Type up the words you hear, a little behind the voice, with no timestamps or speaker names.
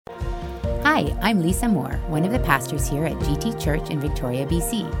Hi, I'm Lisa Moore, one of the pastors here at GT Church in Victoria,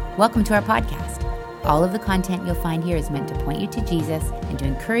 BC. Welcome to our podcast. All of the content you'll find here is meant to point you to Jesus and to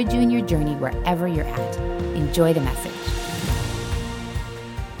encourage you in your journey wherever you're at. Enjoy the message.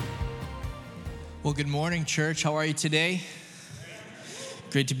 Well, good morning, church. How are you today?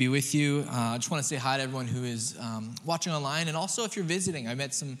 Great to be with you. I just want to say hi to everyone who is watching online, and also if you're visiting. I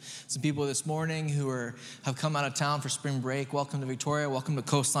met some people this morning who have come out of town for spring break. Welcome to Victoria. Welcome to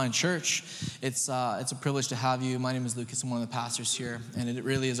Coastline Church. It's a privilege to have you. My name is Lukas. I'm one of the pastors here, and it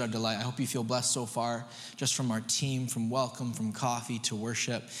really is our delight. I hope you feel blessed so far, just from our team, from welcome, from coffee to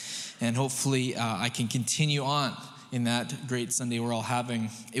worship, and hopefully I can continue on in that great Sunday we're all having.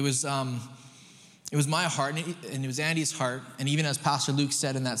 It was my heart, and it was Andy's heart, and even as Pastor Luke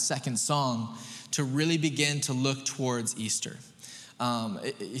said in that second song, to really begin to look towards Easter.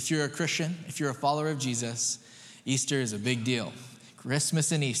 If you're a Christian, if you're a follower of Jesus, Easter is a big deal.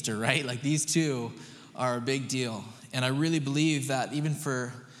 Christmas and Easter, right? Like these two are a big deal. And I really believe that even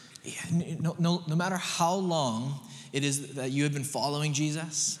for, no matter how long it is that you have been following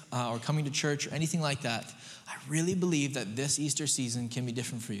Jesus or coming to church or anything like that, I really believe that this Easter season can be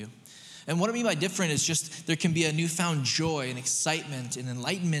different for you. And what I mean by different is just there can be a newfound joy and excitement and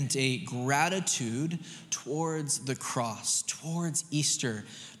enlightenment, a gratitude towards the cross, towards Easter,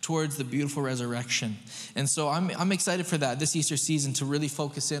 towards the beautiful resurrection. And so I'm excited for that, this Easter season, to really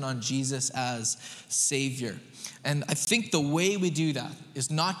focus in on Jesus as Savior. And I think the way we do that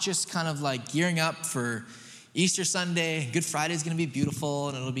is not just kind of like gearing up for Easter Sunday. Good Friday is going to be beautiful,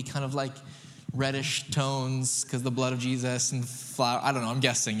 and it'll be kind of like reddish tones because the blood of Jesus and flower. I don't know, I'm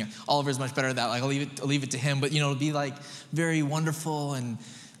guessing. Oliver's much better at that. Like I'll leave it to him. But it'll be like very wonderful and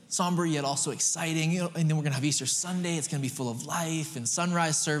somber yet also exciting. And then we're gonna have Easter Sunday. It's gonna be full of life and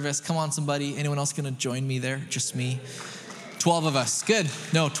sunrise service. Come on, somebody. Anyone else gonna join me there? Just me? 12 of us. Good.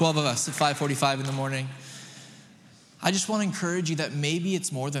 No, 12 of us at 5:45 in the morning. I just want to encourage you that maybe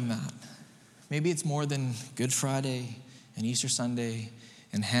it's more than that. Maybe it's more than Good Friday and Easter Sunday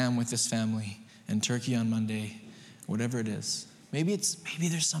and ham with this family and turkey on Monday, whatever it is. Maybe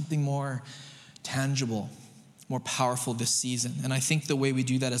there's something more tangible, more powerful this season. And I think the way we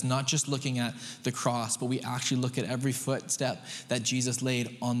do that is not just looking at the cross, but we actually look at every footstep that Jesus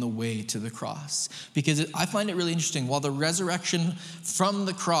laid on the way to the cross. Because I find it really interesting. While the resurrection from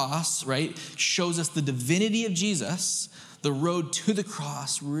the cross, right, shows us the divinity of Jesus, the road to the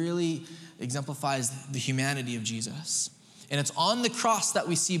cross really exemplifies the humanity of Jesus. And it's on the cross that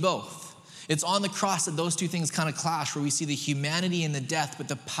we see both. It's on the cross that those two things kind of clash, where we see the humanity in the death, but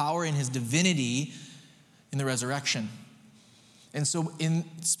the power in his divinity in the resurrection. And so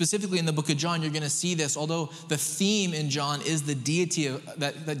specifically in the book of John, you're going to see this. Although the theme in John is the deity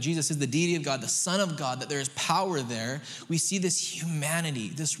that Jesus is the deity of God, the Son of God, that there is power there, we see this humanity,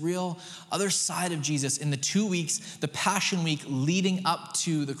 this real other side of Jesus in the 2 weeks, the Passion Week leading up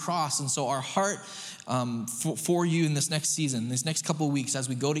to the cross. And so our heart for you in this next season, these next couple of weeks as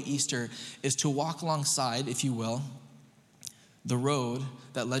we go to Easter, is to walk alongside, if you will, the road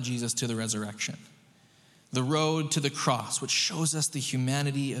that led Jesus to the resurrection. The road to the cross, which shows us the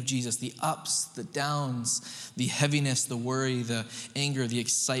humanity of Jesus, the ups, the downs, the heaviness, the worry, the anger, the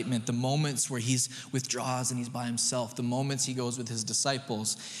excitement, the moments where he withdraws and he's by himself, the moments he goes with his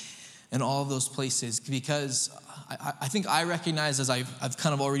disciples, and all of those places. Because I think I recognize, as I've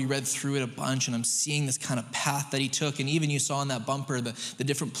kind of already read through it a bunch, and I'm seeing this kind of path that he took, and even you saw on that bumper, the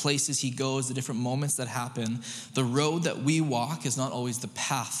different places he goes, the different moments that happen. The road that we walk is not always the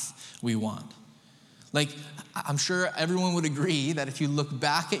path we want. Like, I'm sure everyone would agree that if you look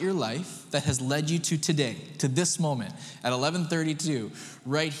back at your life that has led you to today, to this moment, at 11:32,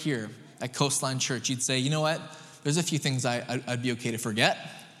 right here at Coastline Church, you'd say, you know what? There's a few things I'd be okay to forget.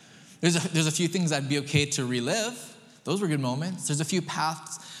 There's a few things I'd be okay to relive. Those were good moments. There's a few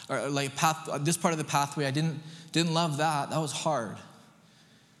paths, or like this part of the pathway, I didn't love that. That was hard.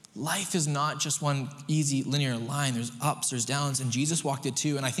 Life is not just one easy linear line. There's ups, there's downs, and Jesus walked it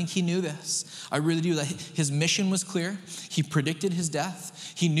too. And I think he knew this. I really do. That his mission was clear. He predicted his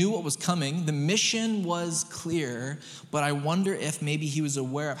death. He knew what was coming. The mission was clear, but I wonder if maybe he was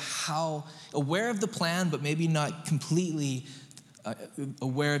aware of the plan, but maybe not completely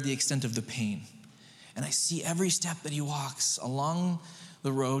aware of the extent of the pain. And I see every step that he walks along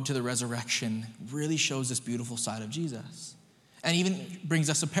the road to the resurrection really shows this beautiful side of Jesus. And even brings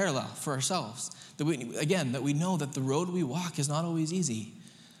us a parallel for ourselves. That we know that the road we walk is not always easy.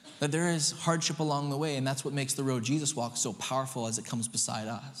 That there is hardship along the way, and that's what makes the road Jesus walks so powerful as it comes beside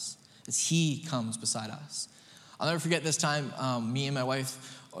us. As he comes beside us. I'll never forget this time, me and my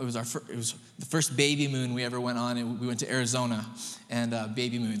wife it was the first baby moon we ever went on, and we went to Arizona, and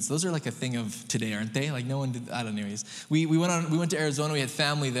baby moons. Those are like a thing of today, aren't they? Like no one did, I don't know. We went to Arizona, we had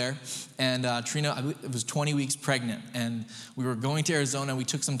family there, and Trina was 20 weeks pregnant, and we were going to Arizona. We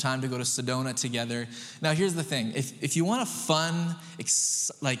took some time to go to Sedona together. Now here's the thing, if you want a fun,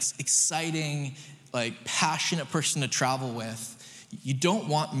 exciting, like passionate person to travel with, you don't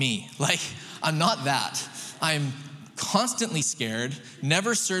want me. Like, I'm not that. I'm constantly scared,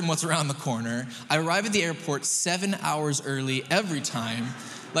 never certain what's around the corner. I arrive at the airport 7 hours early every time.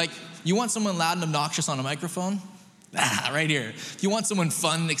 Like, you want someone loud and obnoxious on a microphone? Right here. If you want someone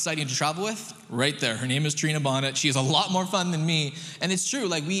fun and exciting to travel with, right there. Her name is Trina Bonnett. She has a lot more fun than me. And it's true.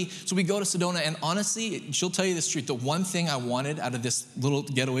 Like we go to Sedona, and honestly, she'll tell you this truth. The one thing I wanted out of this little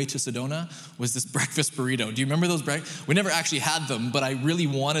getaway to Sedona was this breakfast burrito. Do you remember those We never actually had them, but I really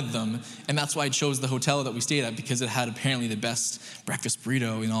wanted them. And that's why I chose the hotel that we stayed at, because it had apparently the best breakfast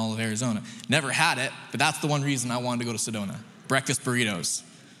burrito in all of Arizona. Never had it, but that's the one reason I wanted to go to Sedona. Breakfast burritos.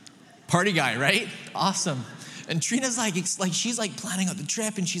 Party guy, right? Awesome. And Trina's she's like planning out the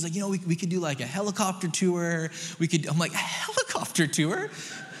trip, and she's like, we could do like a helicopter tour. I'm like, a helicopter tour?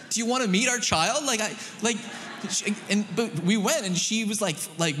 Do you want to meet our child? But we went, and she was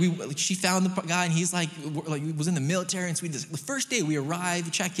she found the guy, and he's was in the military. And so the first day we arrive,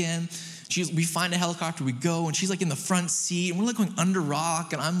 we check in, we find a helicopter, we go, and she's like in the front seat, and we're like going under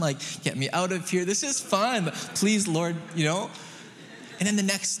rock, and I'm like, get me out of here. This is fun. Please, Lord, And then the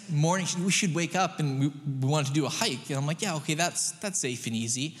next morning, we should wake up, and we wanted to do a hike. And I'm like, yeah, okay, that's safe and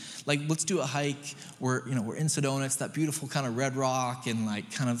easy. Like, let's do a hike. We're in Sedona. It's that beautiful kind of red rock and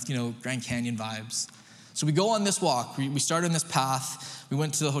Grand Canyon vibes. So we go on this walk. We started on this path. We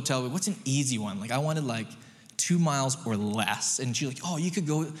went to the hotel. What's an easy one? Like, I wanted 2 miles or less. And she's like, oh, you could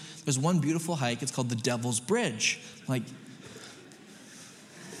go. There's one beautiful hike. It's called the Devil's Bridge. Like,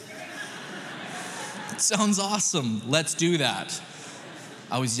 it sounds awesome. Let's do that.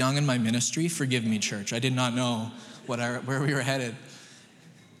 I was young in my ministry. Forgive me, church. I did not know where we were headed.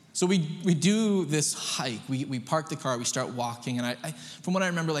 So we do this hike. We park the car. We start walking. And I from what I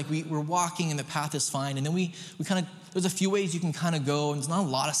remember, we're walking and the path is fine. And then we there's a few ways you can kind of go. And there's not a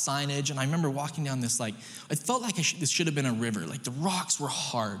lot of signage. And I remember walking down this, it felt like this should have been a river. Like the rocks were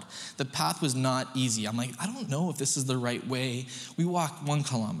hard. The path was not easy. I'm like, I don't know if this is the right way. We walked 1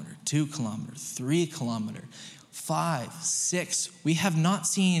 kilometer, 2 kilometers, 3 kilometers. 5, 6. We have not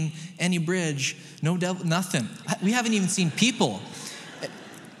seen any bridge, no devil, nothing. We haven't even seen people.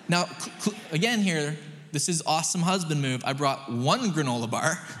 Now, again here, this is awesome husband move. I brought 1 granola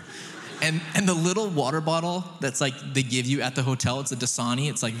bar and the little water bottle that's they give you at the hotel. It's a Dasani.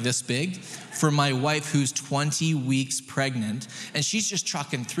 It's this big for my wife who's 20 weeks pregnant. And she's just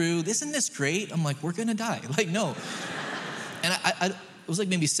trucking through. Isn't this great? I'm like, we're going to die. No. And it was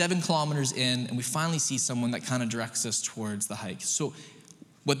maybe 7 kilometers in, and we finally see someone that kind of directs us towards the hike. So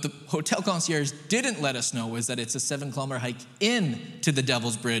what the hotel concierge didn't let us know was that it's a 7-kilometer hike in to the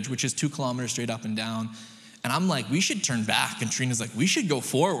Devil's Bridge, which is 2 kilometers straight up and down. And I'm like, we should turn back. And Trina's like, we should go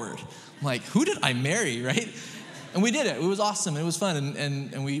forward. I'm like, who did I marry, right? And we did it. It was awesome. It was fun.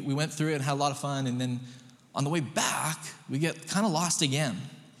 And we went through it and had a lot of fun. And then on the way back, we get kind of lost again.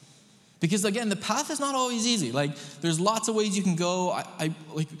 Because again, the path is not always easy. There's lots of ways you can go.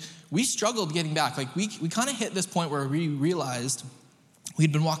 We struggled getting back. We kind of hit this point where we realized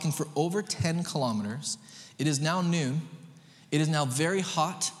we'd been walking for over 10 kilometers. It is now noon. It is now very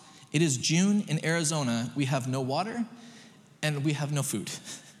hot. It is June in Arizona. We have no water and we have no food.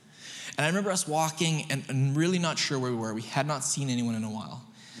 And I remember us walking and really not sure where we were. We had not seen anyone in a while.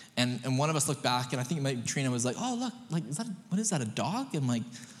 And one of us looked back, and I think Trina was like, oh, look, what is that, a dog? And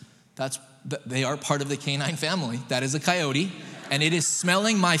they are part of the canine family. That is a coyote, and it is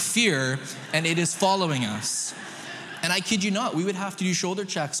smelling my fear, and it is following us. And I kid you not, we would have to do shoulder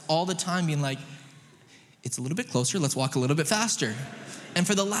checks all the time, being like, it's a little bit closer, let's walk a little bit faster. And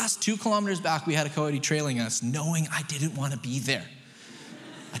for the last 2 kilometers back, we had a coyote trailing us, knowing I didn't want to be there.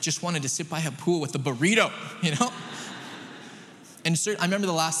 I just wanted to sit by a pool with a burrito, And I remember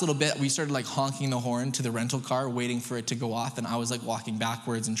the last little bit, we started honking the horn to the rental car, waiting for it to go off. And I was walking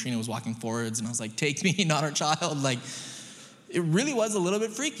backwards, and Trina was walking forwards. And I was like, take me, not our child. It really was a little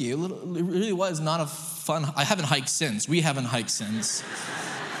bit freaky. It really was not a fun. I haven't hiked since. We haven't hiked since.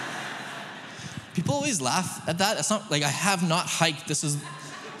 People always laugh at that. It's not I have not hiked. This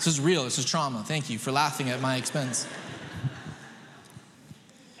is real. This is trauma. Thank you for laughing at my expense.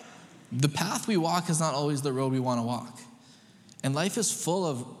 The path we walk is not always the road we want to walk. And life is full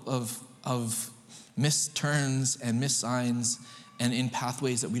of missed turns and missed signs and in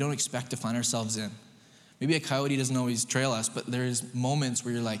pathways that we don't expect to find ourselves in. Maybe a coyote doesn't always trail us, but there's moments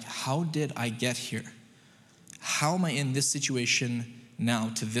where you're like, how did I get here? How am I in this situation now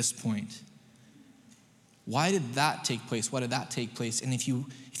to this point? Why did that take place? Why did that take place? And if you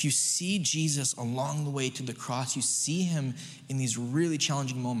see Jesus along the way to the cross, you see him in these really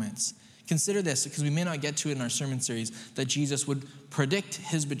challenging moments. Consider this, because we may not get to it in our sermon series, that Jesus would predict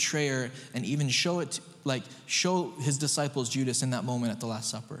his betrayer and even show his disciples Judas in that moment at the Last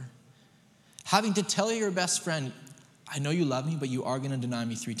Supper. Having to tell your best friend, I know you love me, but you are going to deny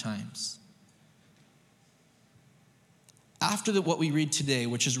me 3 times. After what we read today,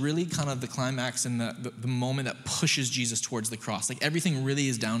 which is really kind of the climax and the moment that pushes Jesus towards the cross, like everything really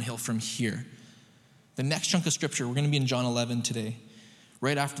is downhill from here. The next chunk of scripture, we're going to be in John 11 today.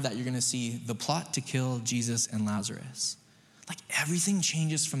 Right after that, you're going to see the plot to kill Jesus and Lazarus. Like everything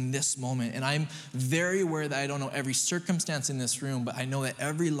changes from this moment. And I'm very aware that I don't know every circumstance in this room, but I know that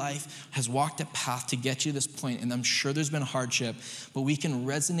every life has walked a path to get you to this point, and I'm sure there's been hardship, but we can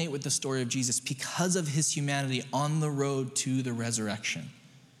resonate with the story of Jesus because of his humanity on the road to the resurrection.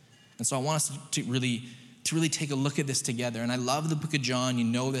 And so I want us to really take a look at this together. And I love the book of John, you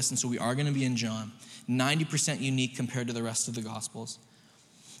know this, and so we are going to be in John. 90% unique compared to the rest of the Gospels.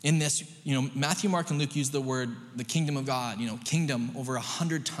 In this, Matthew, Mark, and Luke use the word, the kingdom of God, kingdom over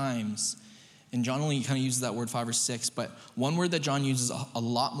 100 times. And John only kind of uses that word 5 or 6. But one word that John uses a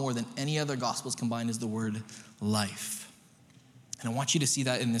lot more than any other Gospels combined is the word life. And I want you to see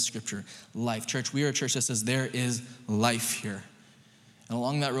that in this scripture, life. Church, we are a church that says there is life here. And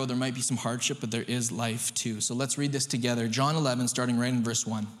along that road, there might be some hardship, but there is life too. So let's read this together. John 11, starting right in verse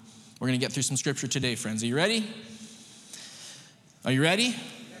 1. We're going to get through some scripture today, friends. Are you ready? Are you ready?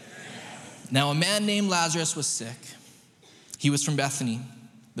 Now a man named Lazarus was sick. He was from Bethany,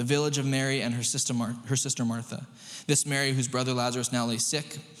 the village of Mary and her sister Martha. This Mary, whose brother Lazarus now lay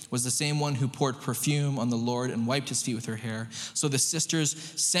sick, was the same one who poured perfume on the Lord and wiped his feet with her hair. So the sisters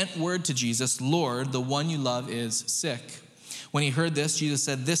sent word to Jesus, Lord, the one you love is sick. When he heard this, Jesus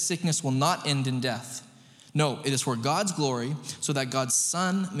said, this sickness will not end in death. No, it is for God's glory, so that God's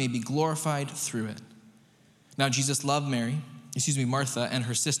Son may be glorified through it. Now Jesus loved Martha and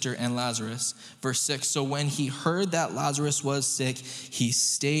her sister and Lazarus. Verse 6, so when he heard that Lazarus was sick, he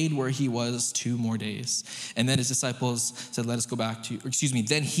stayed where he was 2 more days. And then his disciples said,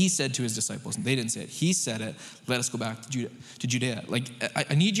 then he said to his disciples, they didn't say it, he said it, let us go back to Judea.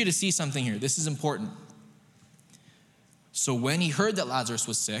 I need you to see something here. This is important. So when he heard that Lazarus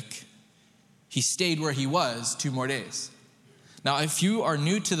was sick, he stayed where he was 2 more days. Now, if you are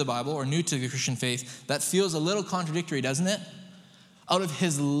new to the Bible or new to the Christian faith, that feels a little contradictory, doesn't it? Out of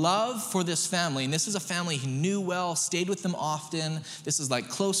his love for this family, and this is a family he knew well, stayed with them often. This is like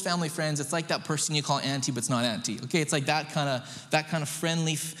close family friends. It's like that person you call auntie, but it's not auntie. Okay, it's like that kind of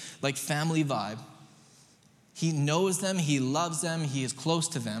friendly, like family vibe. He knows them, he loves them, he is close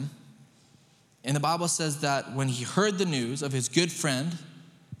to them. And the Bible says that when he heard the news of his good friend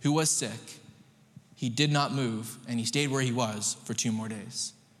who was sick, he did not move, and he stayed where he was for 2 more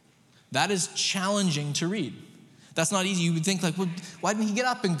days. That is challenging to read. That's not easy. You would think well, why didn't he get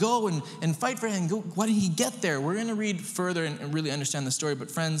up and go and fight for him? Why didn't he get there? We're going to read further and really understand the story. But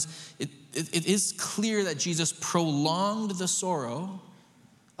friends, it is clear that Jesus prolonged the sorrow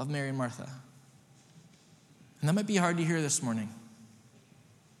of Mary and Martha. And that might be hard to hear this morning.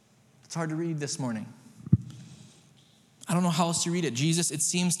 It's hard to read this morning. I don't know how else to read it. Jesus, it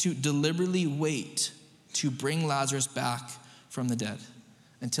seems to deliberately wait to bring Lazarus back from the dead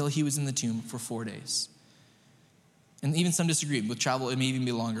until he was in the tomb for 4 days. And even some disagree. With travel, it may even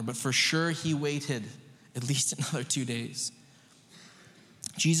be longer. But for sure, he waited at least another 2 days.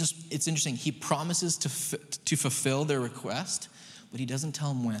 Jesus, it's interesting. He promises to fulfill their request, but he doesn't tell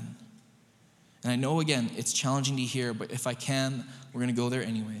them when. And I know, again, it's challenging to hear, but if I can, we're going to go there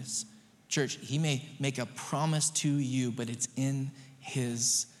anyways. Church, he may make a promise to you, but it's in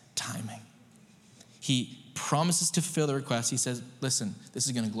his timing. He promises to fulfill the request. He says, listen, this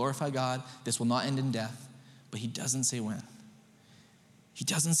is going to glorify God. This will not end in death. But he doesn't say when. He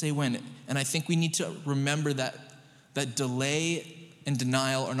doesn't say when. And I think we need to remember that delay and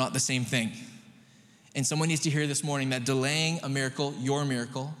denial are not the same thing. And someone needs to hear this morning that delaying a miracle, your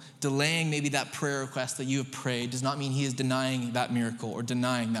miracle, delaying maybe that prayer request that you have prayed does not mean he is denying that miracle or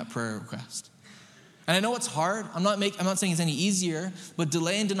denying that prayer request. And I know it's hard. I'm not saying it's any easier, but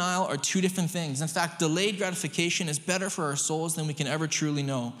delay and denial are 2 different things. In fact, delayed gratification is better for our souls than we can ever truly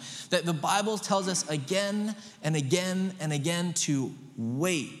know. That the Bible tells us again and again and again to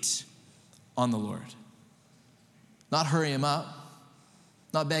wait on the Lord. Not hurry him up,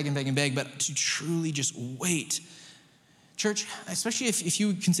 not beg and beg and beg, but to truly just wait. Church, especially if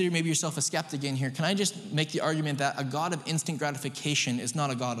you consider maybe yourself a skeptic in here, can I just make the argument that a God of instant gratification is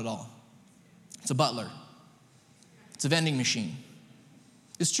not a God at all? It's a butler. It's a vending machine.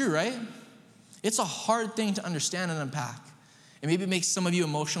 It's true, right? It's a hard thing to understand and unpack. And maybe it makes some of you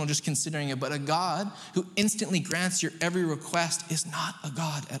emotional just considering it, but a God who instantly grants your every request is not a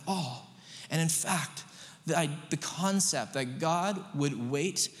God at all. And in fact, the concept that God would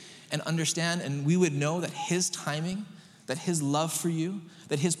wait and understand, and we would know that his timing, that his love for you,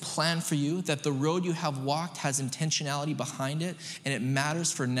 that his plan for you, that the road you have walked has intentionality behind it, and it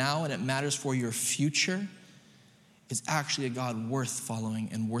matters for now and it matters for your future, is actually a God worth following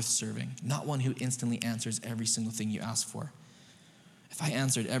and worth serving, not one who instantly answers every single thing you ask for. If I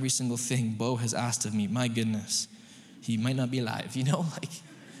answered every single thing Bo has asked of me, my goodness, he might not be alive, I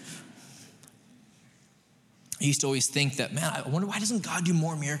used to always think that, man, I wonder why doesn't God do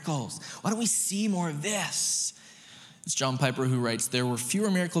more miracles? Why don't we see more of this? It's John Piper who writes, there were fewer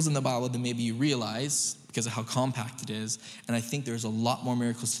miracles in the Bible than maybe you realize because of how compact it is, and I think there's a lot more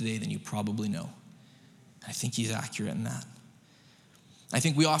miracles today than you probably know. I think he's accurate in that. I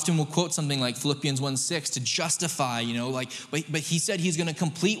think we often will quote something like Philippians 1:6 to justify, but he said he's going to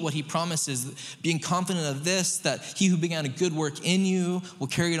complete what he promises, being confident of this, that he who began a good work in you will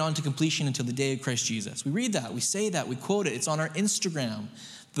carry it on to completion until the day of Christ Jesus. We read that, we say that, we quote it. It's on our Instagram.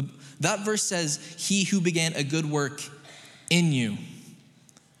 That verse says, he who began a good work in you.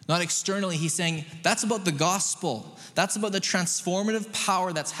 Not externally, he's saying that's about the gospel. That's about the transformative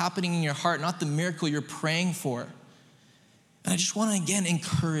power that's happening in your heart, not the miracle you're praying for. And I just want to, again,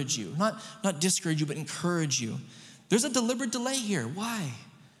 encourage you. Not discourage you, but encourage you. There's a deliberate delay here. Why?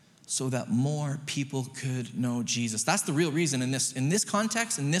 So that more people could know Jesus. That's the real reason in this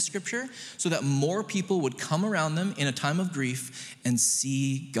context, in this scripture, so that more people would come around them in a time of grief and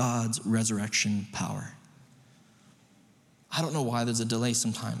see God's resurrection power. I don't know why there's a delay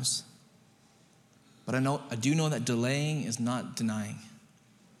sometimes. But I do know that delaying is not denying.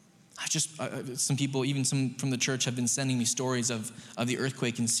 Some people, even some from the church, have been sending me stories of the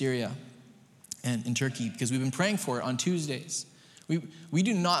earthquake in Syria and in Turkey because we've been praying for it on Tuesdays. We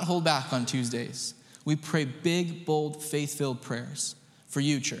do not hold back on Tuesdays. We pray big, bold, faith-filled prayers for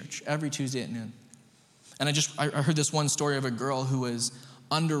you, church, every Tuesday at noon. And I heard this one story of a girl who was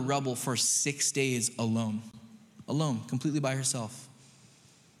under rubble for 6 days alone, completely by herself.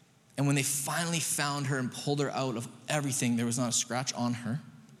 And when they finally found her and pulled her out of everything, there was not a scratch on her.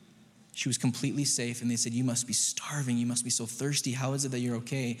 She was completely safe, and they said, you must be starving. You must be so thirsty. How is it that you're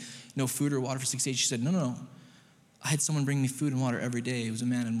okay? No food or water for 6 days. She said, no. I had someone bring me food and water every day. It was a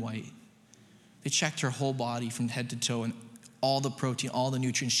man in white. They checked her whole body from head to toe, and all the protein, all the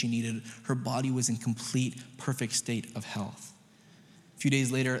nutrients she needed. Her body was in complete, perfect state of health. A few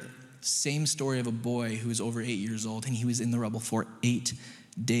days later, same story of a boy who was over 8 years old, and he was in the rubble for 8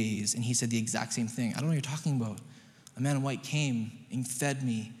 days. And he said the exact same thing. I don't know what you're talking about. A man in white came and fed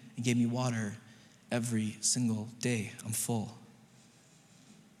me and gave me water every single day. I'm full.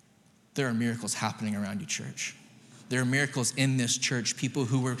 There are miracles happening around you, church. There are miracles in this church. People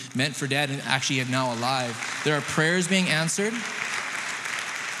who were meant for dead and actually are now alive. There are prayers being answered.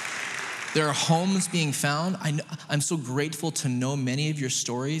 There are homes being found. I'm so grateful to know many of your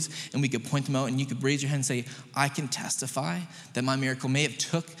stories, and we could point them out, and you could raise your hand and say, I can testify that my miracle may have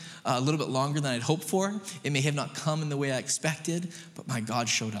took a little bit longer than I'd hoped for. It may have not come in the way I expected, but my God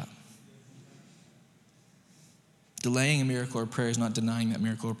showed up. Delaying a miracle or prayer is not denying that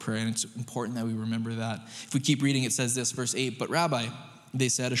miracle or prayer, and it's important that we remember that. If we keep reading, it says this, verse 8, but Rabbi, they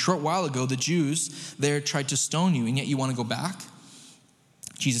said, a short while ago, the Jews there tried to stone you, and yet you want to go back?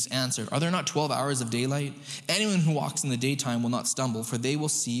 Jesus answered, are there not 12 hours of daylight? Anyone who walks in the daytime will not stumble, for they will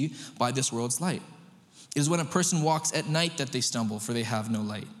see by this world's light. It is when a person walks at night that they stumble, for they have no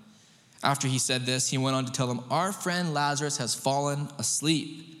light. After he said this, he went on to tell them, our friend Lazarus has fallen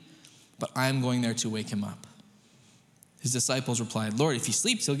asleep, but I am going there to wake him up. His disciples replied, Lord, if he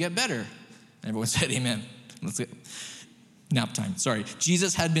sleeps, he'll get better. And everyone said, amen. Let's get nap time. Sorry.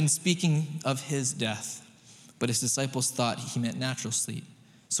 Jesus had been speaking of his death, but his disciples thought he meant natural sleep.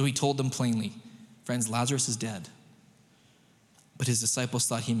 So he told them plainly, friends, Lazarus is dead. But his disciples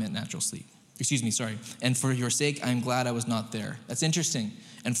thought he meant natural sleep. And for your sake, I'm glad I was not there. That's interesting.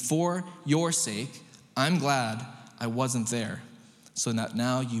 And for your sake, I'm glad I wasn't there, so that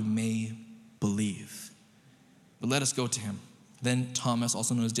now you may believe. But let us go to him. Then Thomas,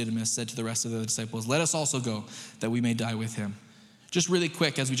 also known as Didymus, said to the rest of the disciples, let us also go, that we may die with him. Just really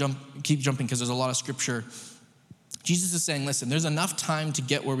quick as we keep jumping, because there's a lot of scripture. Jesus is saying, listen, there's enough time to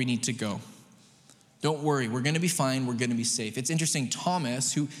get where we need to go. Don't worry, we're going to be fine, we're going to be safe. It's interesting,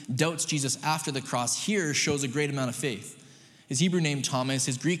 Thomas, who doubts Jesus after the cross, here shows a great amount of faith. His Hebrew name Thomas,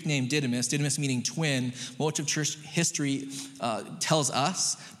 his Greek name Didymus meaning twin. Much of church history tells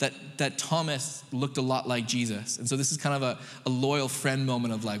us that Thomas looked a lot like Jesus. And so this is kind of a loyal friend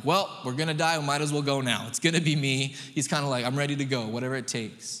moment of like, well, we're going to die, we might as well go now. It's going to be me. He's kind of like, I'm ready to go, whatever it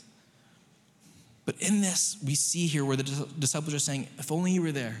takes. But in this, we see here where the disciples are saying, if only you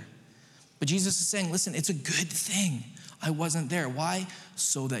were there. But Jesus is saying, listen, it's a good thing I wasn't there. Why?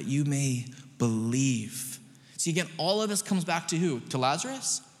 So that you may believe. See, again, all of this comes back to who? To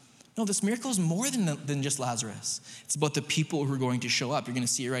Lazarus? No, this miracle is more than just Lazarus. It's about the people who are going to show up. You're going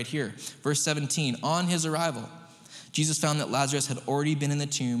to see it right here. Verse 17, on his arrival, Jesus found that Lazarus had already been in the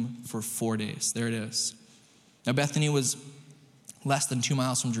tomb for 4 days. There it is. Now, Bethany was less than 2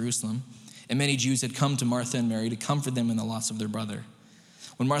 miles from Jerusalem, and many Jews had come to Martha and Mary to comfort them in the loss of their brother.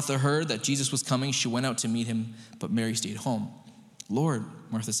 When Martha heard that Jesus was coming, she went out to meet him, but Mary stayed home. Lord,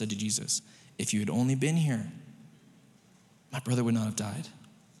 Martha said to Jesus, if you had only been here, my brother would not have died.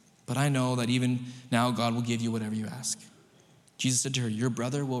 But I know that even now God will give you whatever you ask. Jesus said to her, your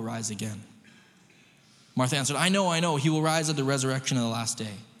brother will rise again. Martha answered, I know, he will rise at the resurrection of the last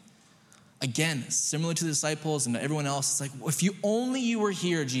day. Again, similar to the disciples and everyone else, it's like, well, if you were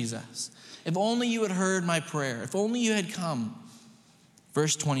here, Jesus. If only you had heard my prayer. If only you had come.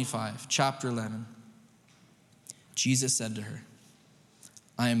 Verse 25, chapter 11. Jesus said to her,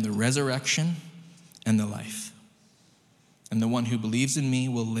 I am the resurrection and the life. And the one who believes in me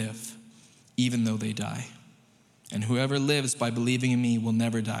will live, even though they die. And whoever lives by believing in me will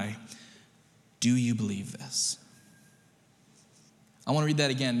never die. Do you believe this? I want to read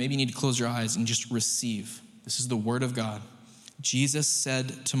that again. Maybe you need to close your eyes and just receive. This is the word of God. Jesus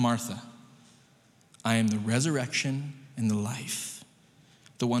said to Martha, I am the resurrection and the life.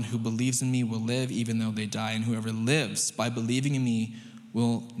 The one who believes in me will live, even though they die. And whoever lives by believing in me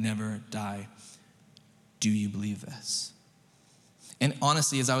will never die. Do you believe this? And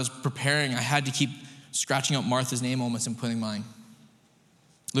honestly, as I was preparing, I had to keep scratching out Martha's name almost and putting mine.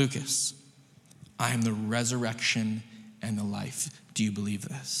 Lukas, I am the resurrection and the life. Do you believe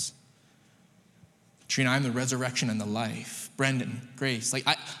this? Trina, I am the resurrection and the life. Brendan, Grace,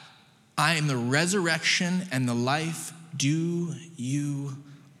 I am the resurrection and the life. Do you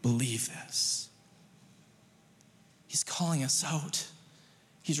believe this? He's calling us out.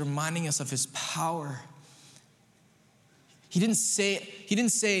 He's reminding us of his power. He didn't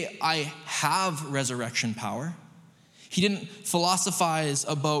say, I have resurrection power. He didn't philosophize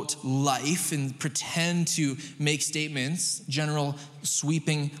about life and pretend to make statements, general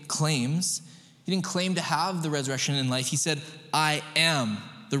sweeping claims. He didn't claim to have the resurrection in life. He said, I am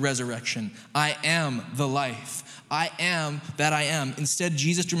the resurrection. I am the life. I am that I am. Instead,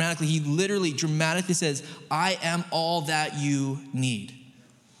 Jesus dramatically says, I am all that you need.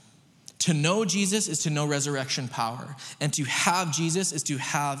 To know Jesus is to know resurrection power. And to have Jesus is to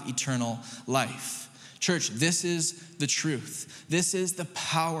have eternal life. Church, this is the truth. This is the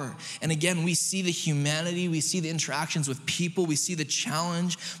power. And again, we see the humanity. We see the interactions with people. We see the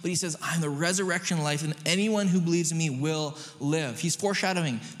challenge. But he says, I'm the resurrection life, and anyone who believes in me will live. He's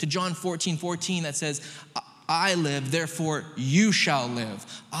foreshadowing to John 14:14 that says, I live, therefore you shall live.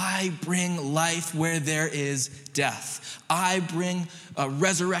 I bring life where there is death. I bring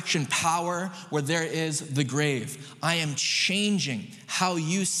resurrection power where there is the grave. I am changing how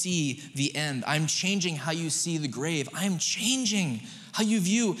you see the end. I'm changing how you see the grave. I am changing how you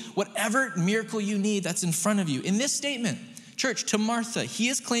view whatever miracle you need that's in front of you. In this statement, church, to Martha, he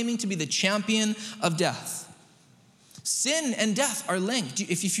is claiming to be the champion of death. Sin and death are linked.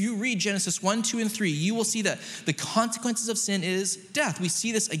 If you read Genesis 1, 2, and 3, you will see that the consequences of sin is death. We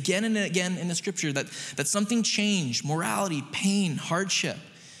see this again and again in the scripture, that something changed, morality, pain, hardship.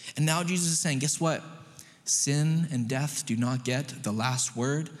 And now Jesus is saying, guess what? Sin and death do not get the last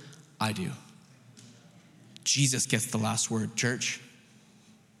word. I do. Jesus gets the last word, church.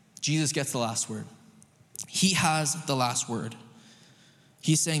 Jesus gets the last word. He has the last word.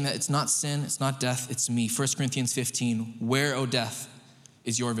 He's saying that it's not sin, it's not death, it's me. 1 Corinthians 15, where, O death,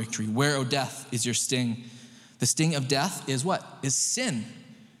 is your victory? Where, O death, is your sting? The sting of death is what? Is sin.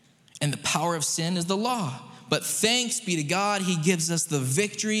 And the power of sin is the law. But thanks be to God, he gives us the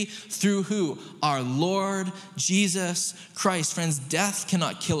victory through who? Our Lord Jesus Christ. Friends, death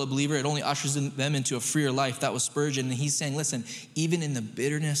cannot kill a believer. It only ushers them into a freer life. That was Spurgeon. And he's saying, listen, even in the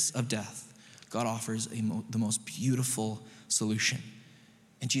bitterness of death, God offers the most beautiful solution.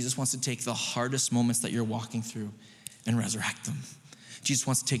 And Jesus wants to take the hardest moments that you're walking through and resurrect them. Jesus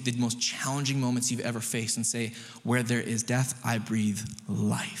wants to take the most challenging moments you've ever faced and say, where there is death, I breathe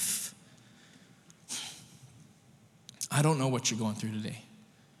life. I don't know what you're going through today.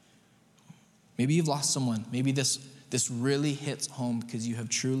 Maybe you've lost someone. Maybe this this really hits home because you have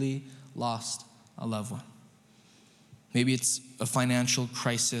truly lost a loved one. Maybe it's a financial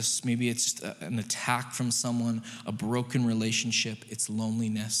crisis. Maybe it's just an attack from someone, a broken relationship. It's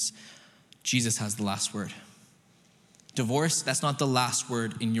loneliness. Jesus has the last word. Divorce, that's not the last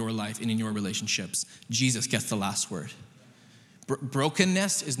word in your life and in your relationships. Jesus gets the last word.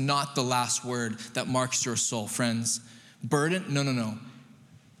 Brokenness is not the last word that marks your soul, friends. Burden, no.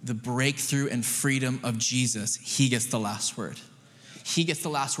 The breakthrough and freedom of Jesus, he gets the last word. He gets the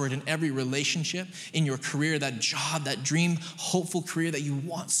last word in every relationship, in your career, that job, that dream, hopeful career that you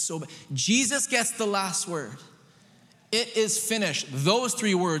want so bad. Jesus gets the last word. It is finished. Those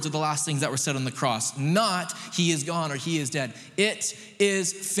 3 words are the last things that were said on the cross. Not he is gone or he is dead. It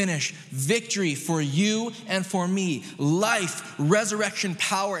is finished. Victory for you and for me. Life, resurrection,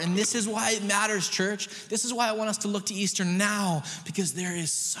 power. And this is why it matters, church. This is why I want us to look to Easter now, because there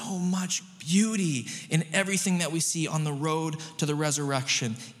is so much beauty in everything that we see on the road to the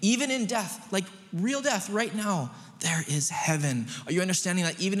resurrection. Even in death, like real death right now, there is heaven. Are you understanding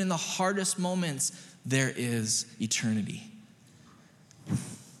that even in the hardest moments, there is eternity?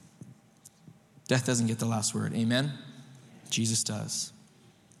 Death doesn't get the last word. Amen? Jesus does.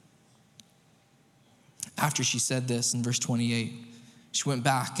 After she said this in verse 28, she went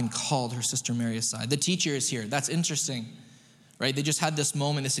back and called her sister Mary aside. The teacher is here. That's interesting, right? They just had this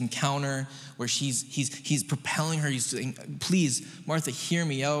moment, this encounter where he's propelling her. He's saying, please, Martha, hear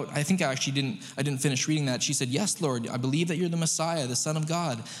me out. I think I didn't finish reading that. She said, yes, Lord, I believe that you're the Messiah, the Son of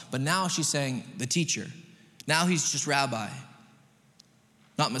God. But now she's saying the teacher. Now he's just rabbi,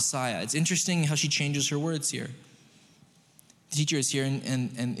 not Messiah. It's interesting how she changes her words here. The teacher is here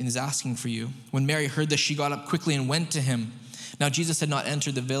and is asking for you. When Mary heard this, she got up quickly and went to him. Now Jesus had not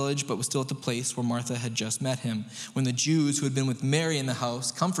entered the village, but was still at the place where Martha had just met him. When the Jews who had been with Mary in the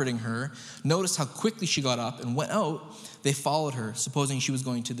house, comforting her, noticed how quickly she got up and went out, they followed her, supposing she was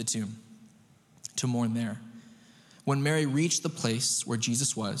going to the tomb to mourn there. When Mary reached the place where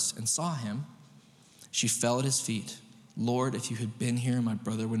Jesus was and saw him, she fell at his feet. Lord, if you had been here, my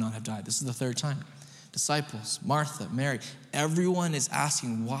brother would not have died. This is the 3rd time. Disciples, Martha, Mary, everyone is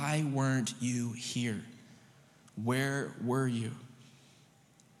asking, why weren't you here? Where were you?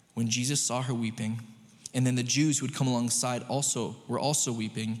 When Jesus saw her weeping, and then the Jews who had come alongside were also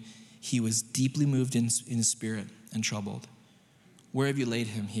weeping, he was deeply moved in his spirit and troubled. Where have you laid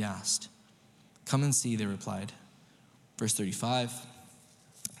him? He asked. Come and see, they replied. Verse 35,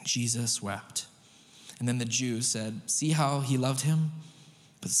 Jesus wept. And then the Jews said, see how he loved him?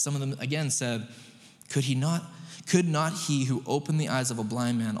 But some of them again said, could not he who opened the eyes of a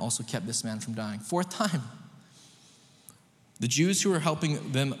blind man also kept this man from dying? 4th time. The Jews who were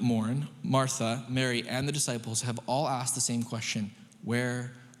helping them mourn, Martha, Mary, and the disciples, have all asked the same question.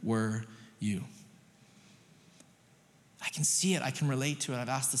 Where were you? I can see it. I can relate to it. I've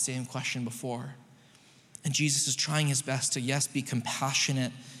asked the same question before. And Jesus is trying his best to, yes, be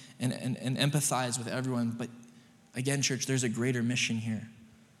compassionate and empathize with everyone. But again, church, there's a greater mission here.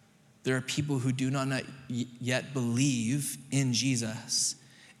 There are people who do not yet believe in Jesus.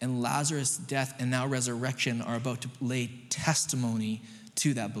 And Lazarus' death and now resurrection are about to lay testimony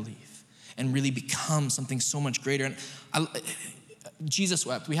to that belief and really become something so much greater. And Jesus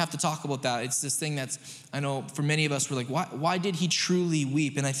wept. We have to talk about that. It's this thing that's, I know for many of us, we're like, why did he truly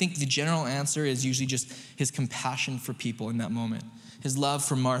weep? And I think the general answer is usually just his compassion for people in that moment. His love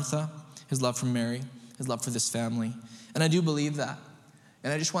for Martha, his love for Mary, his love for this family. And I do believe that.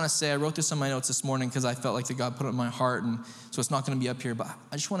 And I just want to say, I wrote this on my notes this morning because I felt like that God put it in my heart, and so it's not going to be up here. But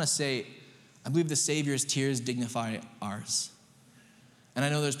I just want to say, I believe the Savior's tears dignify ours. And I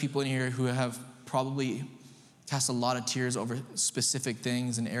know there's people in here who have probably cast a lot of tears over specific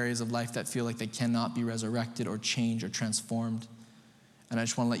things and areas of life that feel like they cannot be resurrected or changed or transformed. And I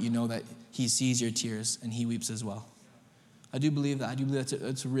just want to let you know that he sees your tears and he weeps as well. I do believe that. I do believe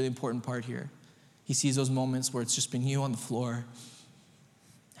that's a really important part here. He sees those moments where it's just been you on the floor.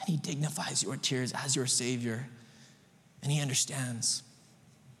 And he dignifies your tears as your Savior. And he understands.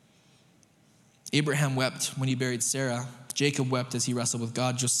 Abraham wept when he buried Sarah. Jacob wept as he wrestled with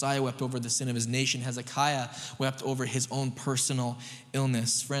God. Josiah wept over the sin of his nation. Hezekiah wept over his own personal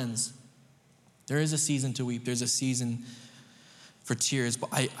illness. Friends, there is a season to weep. There's a season for tears. But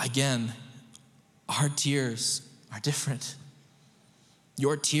again, our tears are different.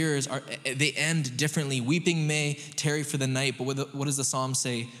 Your tears they end differently. Weeping may tarry for the night, but what does the psalm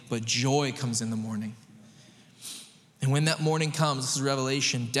say? But joy comes in the morning. And when that morning comes, this is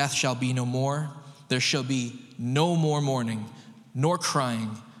Revelation, death shall be no more. There shall be no more mourning, nor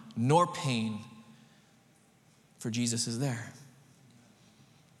crying, nor pain, for Jesus is there.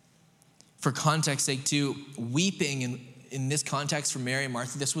 For context sake too, weeping in this context for Mary and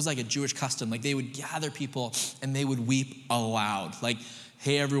Martha, this was like a Jewish custom. Like they would gather people and they would weep aloud. Like,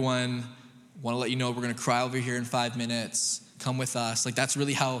 hey everyone, want to let you know we're going to cry over here in 5 minutes. Come with us. Like that's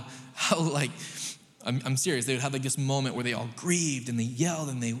really how like, I'm serious. They would have like this moment where they all grieved and they yelled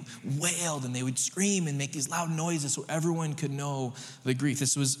and they wailed and they would scream and make these loud noises so everyone could know the grief.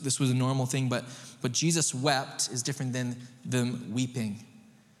 This was a normal thing, but Jesus wept is different than them weeping.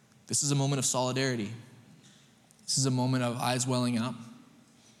 This is a moment of solidarity. This is a moment of eyes welling up,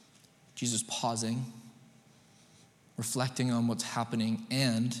 Jesus pausing, reflecting on what's happening,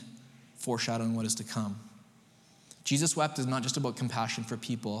 and foreshadowing what is to come. Jesus wept is not just about compassion for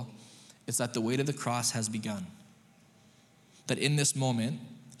people. It's that the weight of the cross has begun. That in this moment,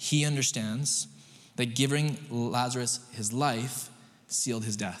 he understands that giving Lazarus his life sealed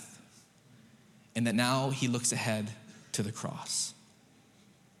his death. And that now he looks ahead to the cross.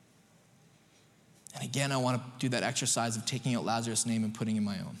 And again, I want to do that exercise of taking out Lazarus' name and putting in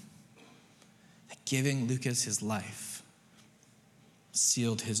my own. That giving Lukas his life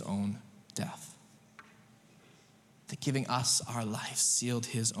sealed his own death. That giving us our life sealed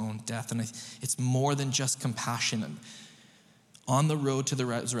his own death. And it's more than just compassion. On the road to the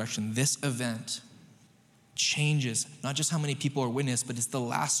resurrection, this event changes not just how many people are witnessed, but it's the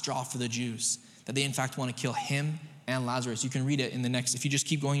last straw for the Jews. That they in fact want to kill him and Lazarus. You can read it in the next, if you just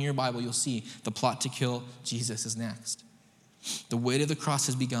keep going in your Bible, you'll see the plot to kill Jesus is next. The weight of the cross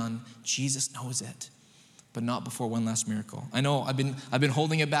has begun. Jesus knows it, but not before one last miracle. I know I've been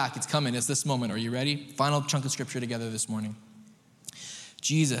holding it back. It's coming. It's this moment. Are you ready? Final chunk of scripture together this morning.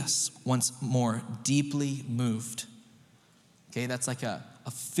 Jesus, once more, deeply moved. Okay, that's like a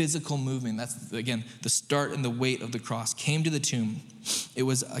physical movement. That's, again, the start and the weight of the cross. Came to the tomb. It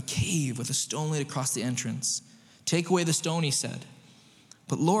was a cave with a stone laid across the entrance. Take away the stone, he said.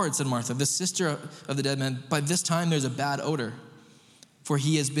 But Lord, said Martha, the sister of the dead man, by this time there's a bad odor, for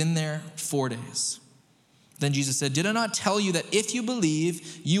he has been there 4 days. Then Jesus said, did I not tell you that if you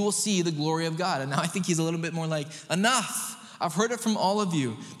believe, you will see the glory of God? And now I think he's a little bit more like, enough. I've heard it from all of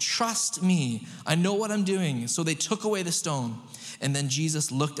you. Trust me. I know what I'm doing. So they took away the stone. And then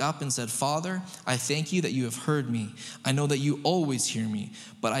Jesus looked up and said, Father, I thank you that you have heard me. I know that you always hear me.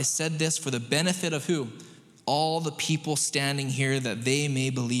 But I said this for the benefit of who? All the people standing here, that they may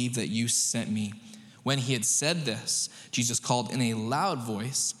believe that you sent me. When he had said this, Jesus called in a loud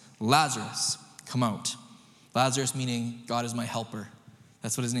voice, Lazarus, come out. Lazarus meaning God is my helper.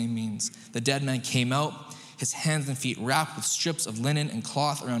 That's what his name means. The dead man came out, his hands and feet wrapped with strips of linen and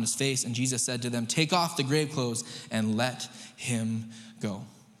cloth around his face. And Jesus said to them, take off the grave clothes and let him go.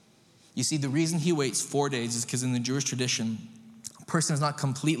 You see, the reason he waits 4 days is because in the Jewish tradition, a person is not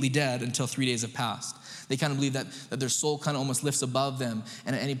completely dead until 3 days have passed. They kind of believe that their soul kind of almost lifts above them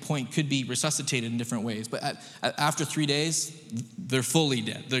and at any point could be resuscitated in different ways. But after 3 days, they're fully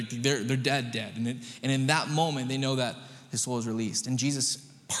dead. They're dead. And in that moment, they know that his soul is released. And Jesus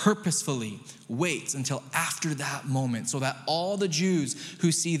purposefully waits until after that moment so that all the Jews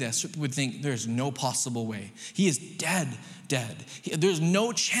who see this would think there's no possible way. He is dead. There's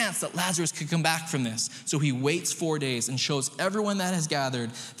no chance that Lazarus could come back from this. So he waits 4 days and shows everyone that has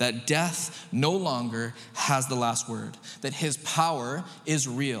gathered that death no longer has the last word, that his power is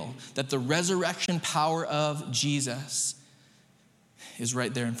real, that the resurrection power of Jesus is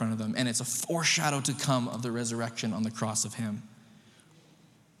right there in front of them. And it's a foreshadow to come of the resurrection on the cross of him.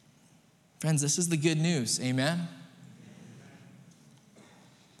 Friends, this is the good news. Amen?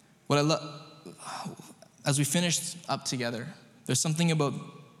 What I love, as we finished up together, there's something about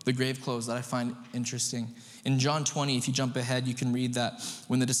the grave clothes that I find interesting. In John 20, if you jump ahead, you can read that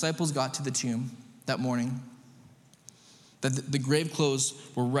when the disciples got to the tomb that morning, that the grave clothes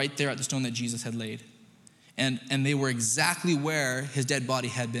were right there at the stone that Jesus had laid. And they were exactly where his dead body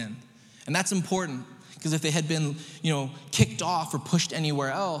had been. And that's important. Because if they had been, kicked off or pushed anywhere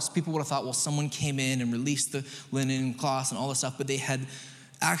else, people would have thought, well, someone came in and released the linen and cloths and all this stuff. But they had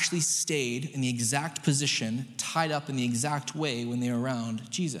actually stayed in the exact position, tied up in the exact way when they were around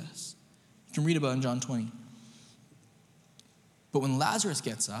Jesus. You can read about it in John 20. But when Lazarus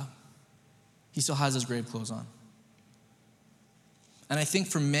gets up, he still has his grave clothes on. And I think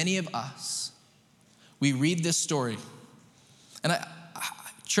for many of us, we read this story, and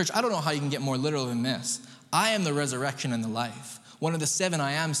Church, I don't know how you can get more literal than this. I am the resurrection and the life. One of the 7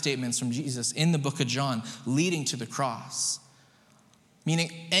 I am statements from Jesus in the book of John leading to the cross. Meaning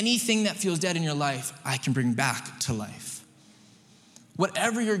anything that feels dead in your life, I can bring back to life.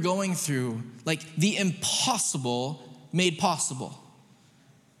 Whatever you're going through, like the impossible made possible.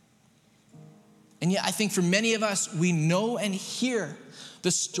 And yet I think for many of us, we know and hear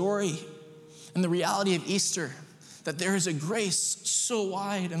the story And the reality of Easter, that there is a grace so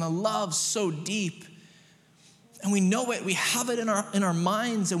wide and a love so deep. And we know it, we have it in our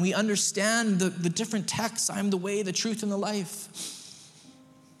minds, and we understand the different texts. I'm the way, the truth, and the life.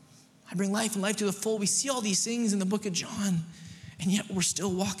 I bring life and life to the full. We see all these things in the book of John, and yet we're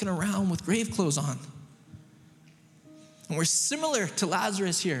still walking around with grave clothes on. And we're similar to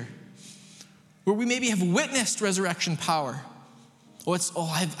Lazarus here, where we maybe have witnessed resurrection power.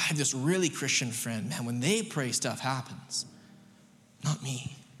 I have this really Christian friend. Man, when they pray, stuff happens. Not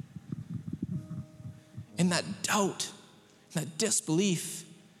me. And that doubt, and that disbelief,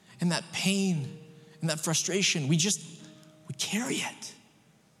 and that pain, and that frustration, we carry it.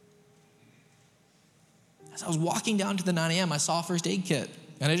 As I was walking down to the 9 a.m., I saw a first aid kit,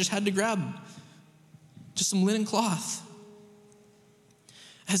 and I just had to grab just some linen cloth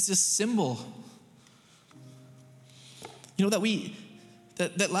as this symbol.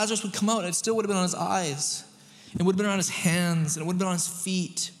 That Lazarus would come out, and it still would have been on his eyes, it would have been on his hands, and it would have been on his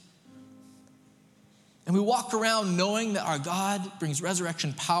feet. And we walk around knowing that our God brings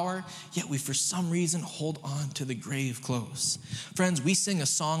resurrection power, yet we, for some reason, hold on to the grave clothes. Friends, we sing a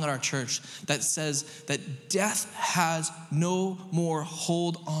song at our church that says that death has no more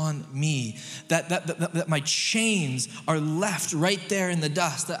hold on me, that my chains are left right there in the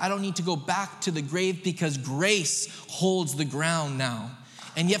dust, that I don't need to go back to the grave because grace holds the ground now.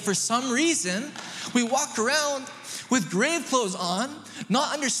 And yet, for some reason, we walk around with grave clothes on,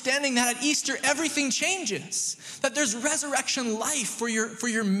 not understanding that at Easter, everything changes. That there's resurrection life for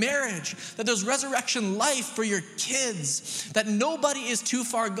your marriage. That there's resurrection life for your kids. That nobody is too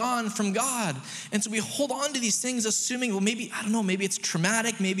far gone from God. And so we hold on to these things assuming, well, maybe it's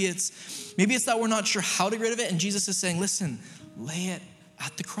traumatic. Maybe it's that we're not sure how to get rid of it. And Jesus is saying, listen, lay it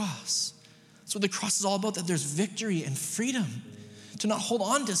at the cross. That's what the cross is all about, that there's victory and freedom. To not hold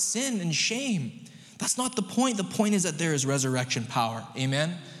on to sin and shame. That's not the point. The point is that there is resurrection power.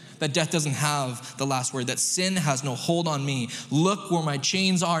 Amen? That death doesn't have the last word. That sin has no hold on me. Look where my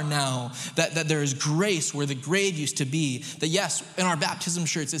chains are now. That there is grace where the grave used to be. That yes, in our baptism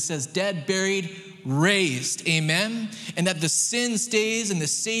shirts, it says dead, buried, raised. Amen? And that the sin stays and the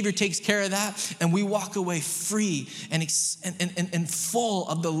Savior takes care of that. And we walk away free and full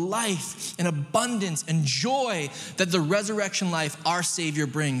of the life and abundance and joy that the resurrection life our Savior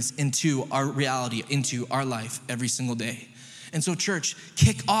brings into our reality, into our life every single day. And so, church,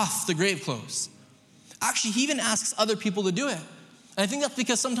 kick off the grave clothes. Actually, he even asks other people to do it. And I think that's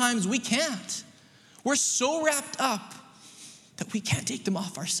because sometimes we can't. We're so wrapped up that we can't take them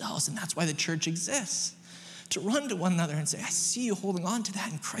off ourselves. And that's why the church exists. To run to one another and say, I see you holding on to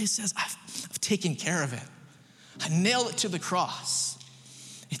that. And Christ says, I've taken care of it. I nailed it to the cross.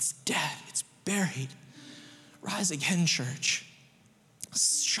 It's dead. It's buried. Rise again, church.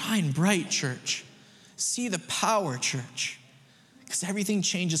 Shine bright, church. See the power, church. Because everything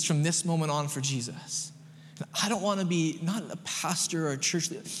changes from this moment on for Jesus. And I don't want to be not a pastor or a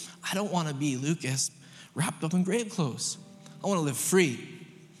church leader. I don't want to be Lukas wrapped up in grave clothes. I want to live free.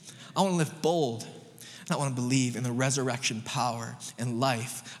 I want to live bold. And I want to believe in the resurrection power and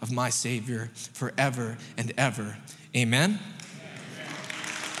life of my Savior forever and ever. Amen?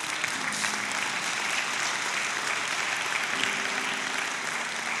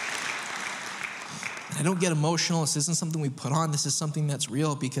 I don't get emotional. This isn't something we put on. This is something that's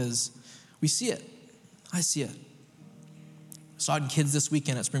real because we see it. I see it. I saw it in kids this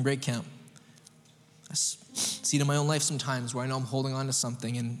weekend at spring break camp. I see it in my own life sometimes where I know I'm holding on to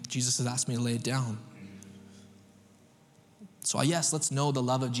something and Jesus has asked me to lay it down. So yes, let's know the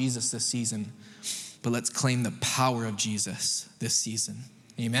love of Jesus this season, but let's claim the power of Jesus this season.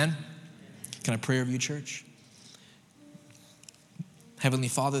 Amen? Can I pray over you, church? Heavenly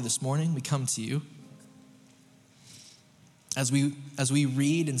Father, this morning we come to you. As we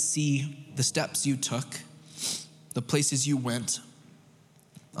read and see the steps you took, the places you went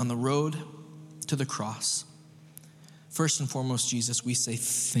on the road to the cross, first and foremost, Jesus, we say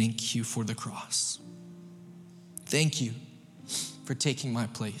thank you for the cross. Thank you for taking my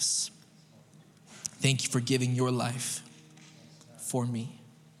place. Thank you for giving your life for me.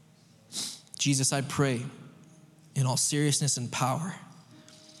 Jesus, I pray in all seriousness and power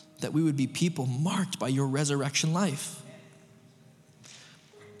that we would be people marked by your resurrection life.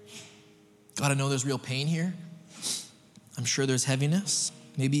 God, I know there's real pain here. I'm sure there's heaviness,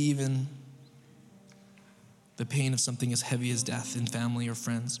 maybe even the pain of something as heavy as death in family or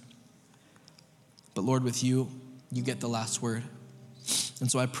friends. But Lord, with you, you get the last word. And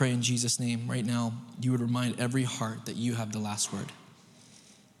so I pray in Jesus' name right now, you would remind every heart that you have the last word.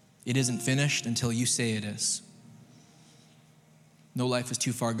 It isn't finished until you say it is. No life is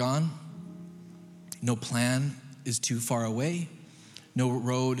too far gone. No plan is too far away. No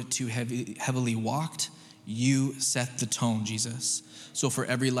road too heavily walked. You set the tone, Jesus. So for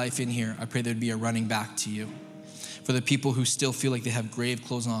every life in here, I pray there'd be a running back to you. For the people who still feel like they have grave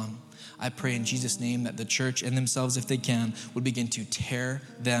clothes on, I pray in Jesus' name that the church and themselves, if they can, would begin to tear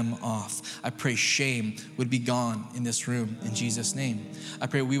them off. I pray shame would be gone in this room in Jesus' name. I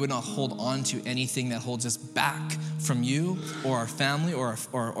pray we would not hold on to anything that holds us back from you or our family or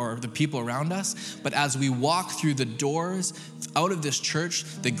the people around us. But as we walk through the doors out of this church,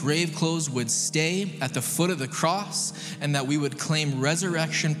 the grave clothes would stay at the foot of the cross, and that we would claim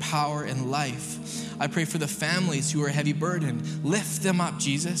resurrection power and life. I pray for the families who are heavy burdened. Lift them up,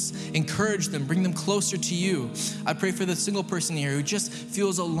 Jesus. Encourage them. Bring them closer to you. I pray for the single person here who just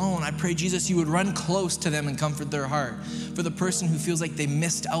feels alone. I pray, Jesus, you would run close to them and comfort their heart. For the person who feels like they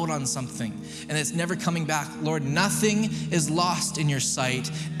missed out on something and it's never coming back, Lord, nothing is lost in your sight.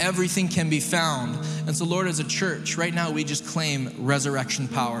 Everything can be found. And so, Lord, as a church, right now we just claim resurrection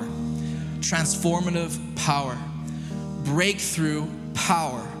power, transformative power, breakthrough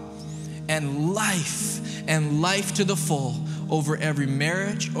power, and life to the full over every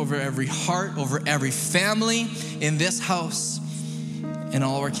marriage, over every heart, over every family in this house and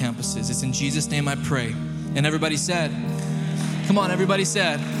all our campuses. It's in Jesus' name I pray. And everybody said, come on, everybody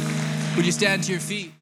said, would you stand to your feet?